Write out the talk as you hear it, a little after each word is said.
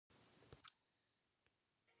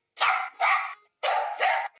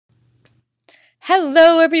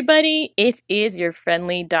Hello, everybody. It is your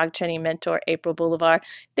friendly dog training mentor, April Boulevard.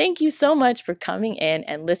 Thank you so much for coming in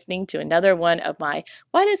and listening to another one of my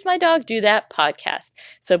Why Does My Dog Do That podcast.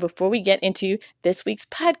 So before we get into this week's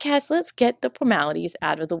podcast, let's get the formalities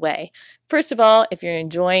out of the way. First of all, if you're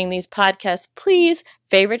enjoying these podcasts, please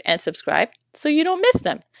favorite and subscribe so you don't miss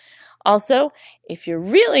them. Also, if you're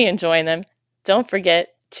really enjoying them, don't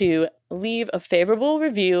forget to leave a favorable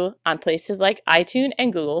review on places like iTunes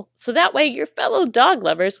and Google, so that way your fellow dog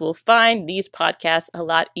lovers will find these podcasts a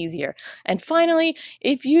lot easier. And finally,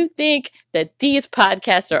 if you think that these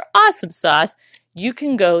podcasts are awesome sauce, you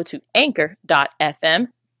can go to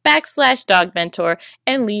anchor.fm/dogmentor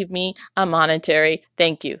and leave me a monetary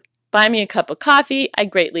thank you. Buy me a cup of coffee. I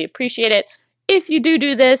greatly appreciate it. If you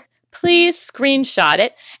do this, please screenshot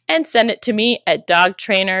it and send it to me at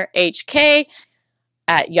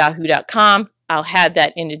dogtrainerhk@yahoo.com. I'll have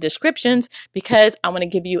that in the descriptions because I want to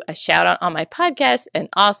give you a shout out on my podcast and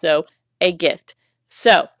also a gift.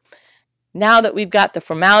 So now that we've got the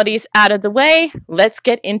formalities out of the way, let's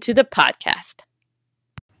get into the podcast.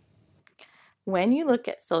 When you look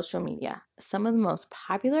at social media, some of the most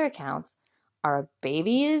popular accounts are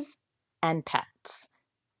babies and pets.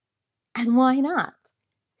 And why not?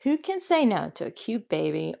 Who can say no to a cute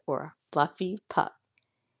baby or a fluffy pup?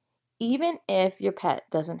 Even if your pet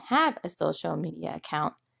doesn't have a social media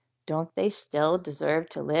account, don't they still deserve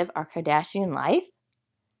to live our Kardashian life?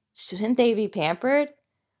 Shouldn't they be pampered?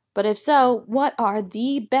 But if so, what are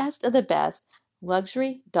the best of the best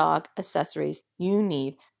luxury dog accessories you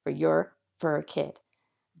need for your fur kid?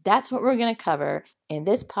 That's what we're going to cover in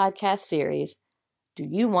this podcast series. Do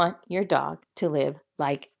you want your dog to live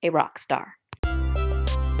like a rock star?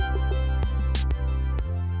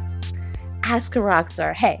 Ask a rock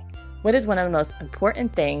star, hey, what is one of the most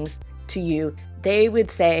important things to you? They would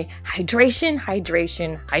say hydration,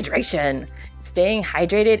 hydration, hydration. Staying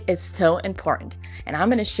hydrated is so important. And I'm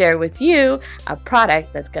going to share with you a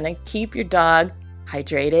product that's going to keep your dog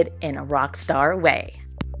hydrated in a rock star way.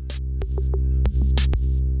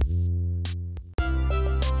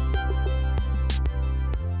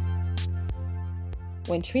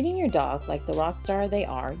 When treating your dog like the rock star they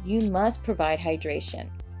are, you must provide hydration.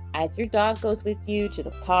 As your dog goes with you to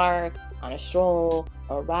the park, on a stroll,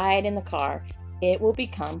 or ride in the car, it will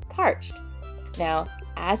become parched. Now,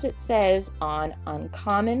 as it says on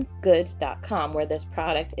uncommongoods.com, where this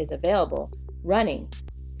product is available, running,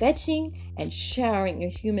 fetching, and showering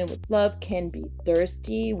your human with love can be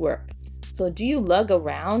thirsty work. So do you lug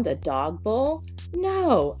around a dog bowl?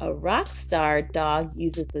 No, a Rockstar dog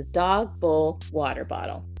uses the dog bowl water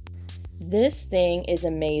bottle. This thing is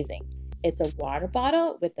amazing. It's a water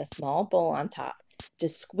bottle with a small bowl on top.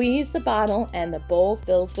 Just squeeze the bottle and the bowl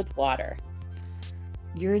fills with water.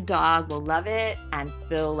 Your dog will love it and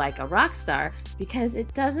feel like a rock star because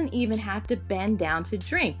it doesn't even have to bend down to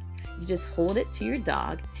drink. You just hold it to your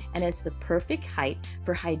dog and it's the perfect height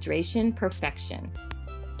for hydration perfection.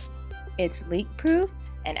 It's leak proof,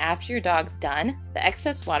 and after your dog's done, the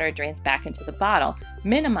excess water drains back into the bottle,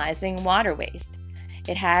 minimizing water waste.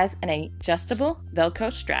 It has an adjustable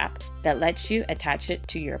Velcro strap that lets you attach it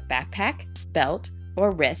to your backpack, belt, or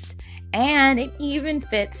wrist, and it even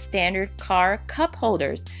fits standard car cup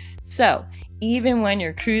holders. So even when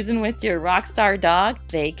you're cruising with your Rockstar dog,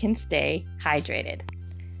 they can stay hydrated.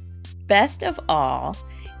 Best of all,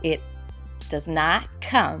 it does not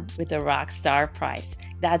come with a Rockstar price.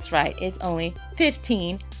 That's right, it's only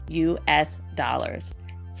 $15 US.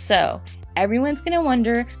 So everyone's going to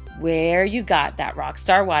wonder where you got that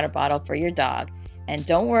Rockstar water bottle for your dog. And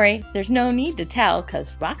don't worry, there's no need to tell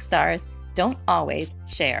because rock stars don't always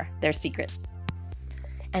share their secrets.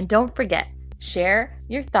 And don't forget, share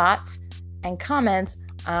your thoughts and comments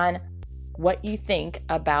on what you think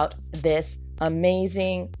about this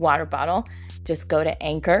amazing water bottle. Just go to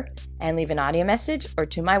Anchor and leave an audio message or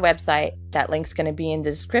to my website. That link's going to be in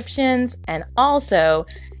the descriptions. And also,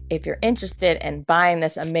 if you're interested in buying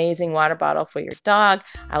this amazing water bottle for your dog,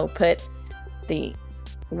 I will put the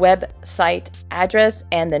website address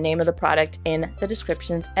and the name of the product in the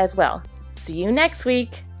descriptions as well. See you next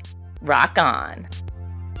week. Rock on.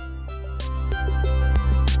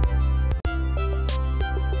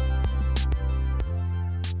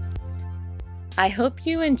 I hope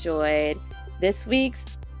you enjoyed this week's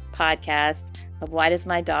podcast of Why Does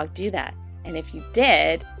My Dog Do That? And if you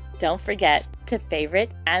did, don't forget to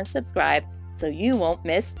favorite and subscribe so you won't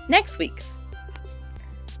miss next week's.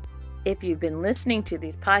 If you've been listening to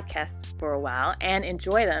these podcasts for a while and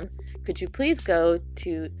enjoy them, could you please go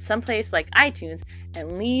to someplace like iTunes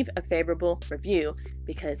and leave a favorable review,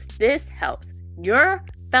 because this helps your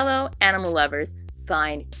fellow animal lovers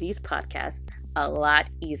find these podcasts a lot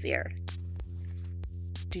easier.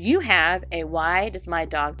 Do you have a "why does my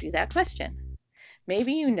dog do that" question?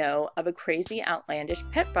 Maybe you know of a crazy, outlandish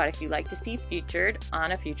pet product you'd like to see featured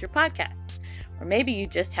on a future podcast. Or maybe you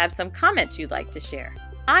just have some comments you'd like to share.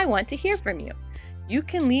 I want to hear from you. You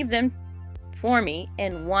can leave them for me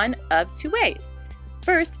in one of two ways.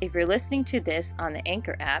 First, if you're listening to this on the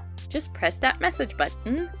Anchor app, just press that message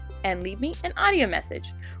button and leave me an audio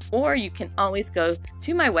message. Or you can always go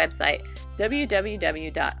to my website,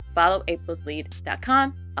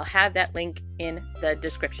 www.followaprilslead.com. I'll have that link in the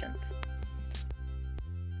descriptions.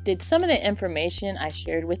 Did some of the information I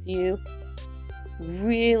shared with you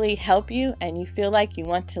really help you and you feel like you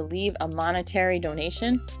want to leave a monetary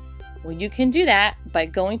donation? Well, you can do that by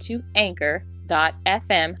going to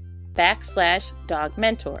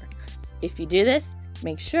anchor.fm/dogmentor. If you do this,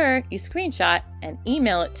 make sure you screenshot and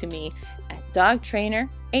email it to me at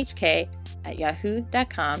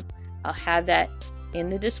dogtrainerhk@yahoo.com. I'll have that in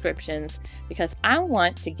the descriptions because I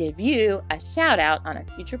want to give you a shout out on a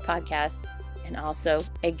future podcast and also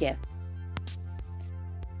a gift.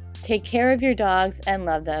 Take care of your dogs and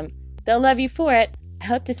love them. They'll love you for it. I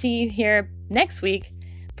hope to see you here next week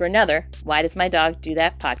for another Why Does My Dog Do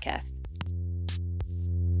That podcast.